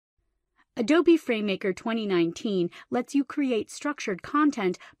Adobe FrameMaker 2019 lets you create structured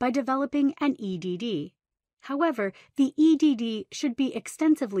content by developing an EDD. However, the EDD should be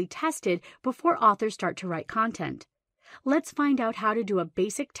extensively tested before authors start to write content. Let's find out how to do a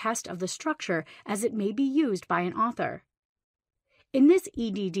basic test of the structure as it may be used by an author. In this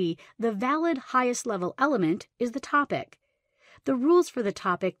EDD, the valid highest level element is the topic. The rules for the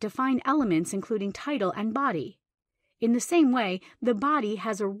topic define elements including title and body. In the same way, the body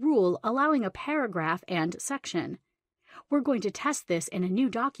has a rule allowing a paragraph and section. We're going to test this in a new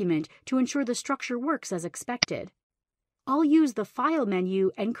document to ensure the structure works as expected. I'll use the File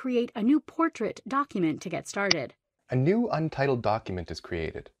menu and create a new portrait document to get started. A new untitled document is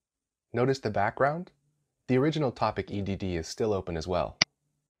created. Notice the background? The original topic EDD is still open as well.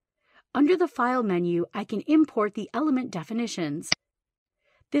 Under the File menu, I can import the element definitions.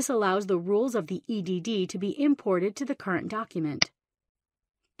 This allows the rules of the EDD to be imported to the current document.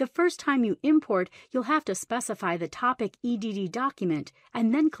 The first time you import, you'll have to specify the topic EDD document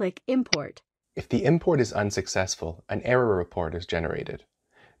and then click Import. If the import is unsuccessful, an error report is generated.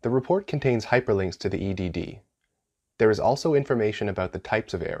 The report contains hyperlinks to the EDD. There is also information about the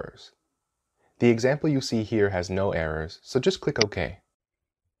types of errors. The example you see here has no errors, so just click OK.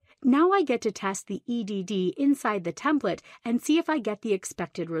 Now I get to test the EDD inside the template and see if I get the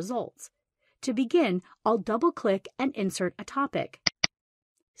expected results. To begin, I'll double-click and insert a topic.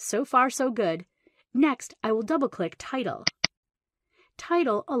 So far, so good. Next, I will double-click Title.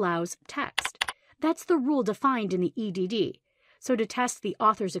 Title allows text. That's the rule defined in the EDD. So to test the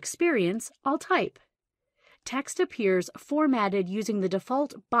author's experience, I'll type. Text appears formatted using the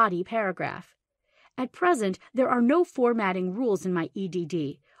default body paragraph. At present, there are no formatting rules in my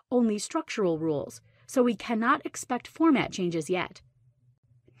EDD. Only structural rules, so we cannot expect format changes yet.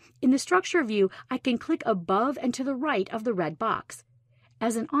 In the structure view, I can click above and to the right of the red box.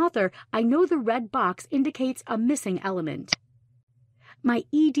 As an author, I know the red box indicates a missing element. My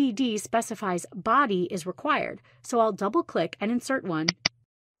EDD specifies body is required, so I'll double-click and insert one.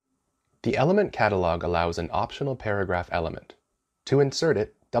 The element catalog allows an optional paragraph element. To insert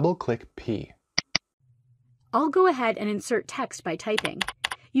it, double-click P. I'll go ahead and insert text by typing.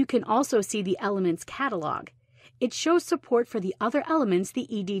 You can also see the elements catalog. It shows support for the other elements the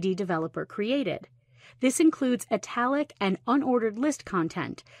EDD developer created. This includes italic and unordered list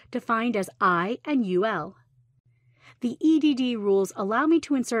content, defined as I and UL. The EDD rules allow me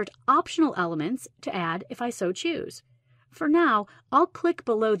to insert optional elements to add if I so choose. For now, I'll click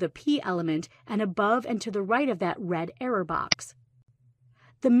below the P element and above and to the right of that red error box.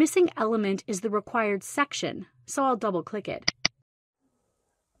 The missing element is the required section, so I'll double-click it.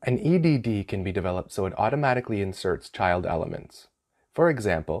 An EDD can be developed so it automatically inserts child elements. For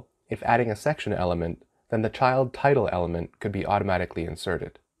example, if adding a section element, then the child title element could be automatically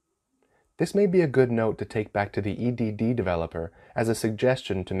inserted. This may be a good note to take back to the EDD developer as a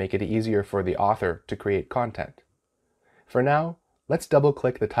suggestion to make it easier for the author to create content. For now, let's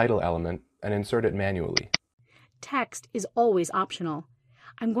double-click the title element and insert it manually. Text is always optional.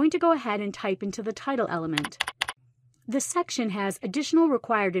 I'm going to go ahead and type into the title element. The section has additional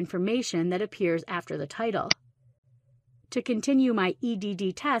required information that appears after the title. To continue my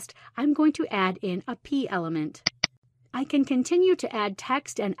EDD test, I'm going to add in a P element. I can continue to add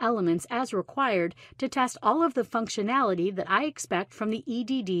text and elements as required to test all of the functionality that I expect from the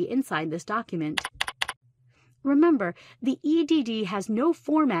EDD inside this document. Remember, the EDD has no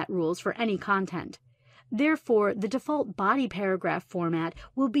format rules for any content. Therefore, the default body paragraph format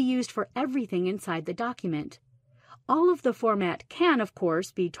will be used for everything inside the document. All of the format can, of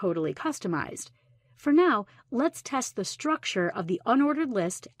course, be totally customized. For now, let's test the structure of the unordered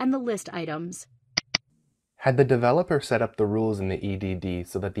list and the list items. Had the developer set up the rules in the EDD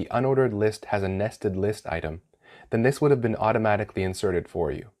so that the unordered list has a nested list item, then this would have been automatically inserted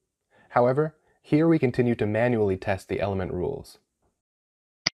for you. However, here we continue to manually test the element rules.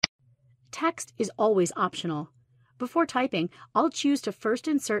 Text is always optional. Before typing, I'll choose to first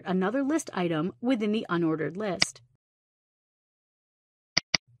insert another list item within the unordered list.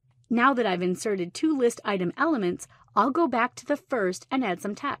 Now that I've inserted two list item elements, I'll go back to the first and add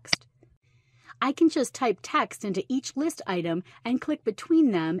some text. I can just type text into each list item and click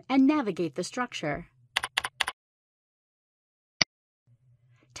between them and navigate the structure.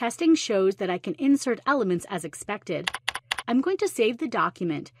 Testing shows that I can insert elements as expected. I'm going to save the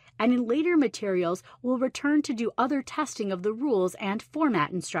document, and in later materials, we'll return to do other testing of the rules and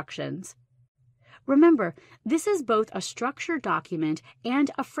format instructions. Remember, this is both a structured document and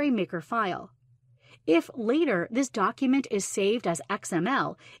a FrameMaker file. If later this document is saved as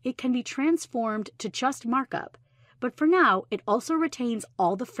XML, it can be transformed to just markup, but for now, it also retains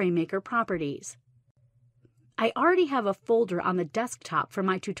all the FrameMaker properties. I already have a folder on the desktop for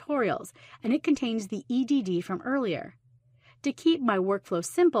my tutorials, and it contains the EDD from earlier. To keep my workflow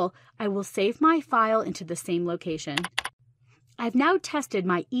simple, I will save my file into the same location. I've now tested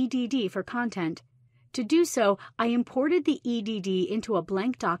my EDD for content. To do so, I imported the EDD into a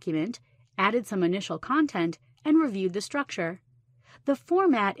blank document, added some initial content, and reviewed the structure. The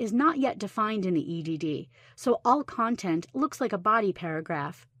format is not yet defined in the EDD, so all content looks like a body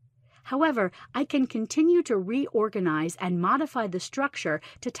paragraph. However, I can continue to reorganize and modify the structure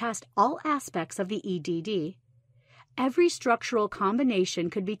to test all aspects of the EDD. Every structural combination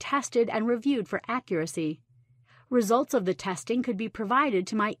could be tested and reviewed for accuracy. Results of the testing could be provided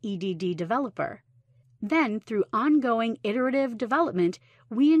to my EDD developer. Then, through ongoing iterative development,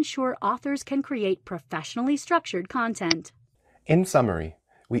 we ensure authors can create professionally structured content. In summary,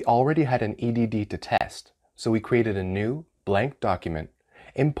 we already had an EDD to test, so we created a new, blank document,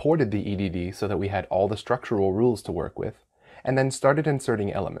 imported the EDD so that we had all the structural rules to work with, and then started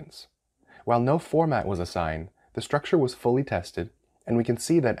inserting elements. While no format was assigned, the structure was fully tested, and we can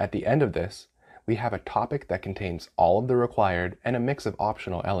see that at the end of this, we have a topic that contains all of the required and a mix of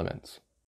optional elements.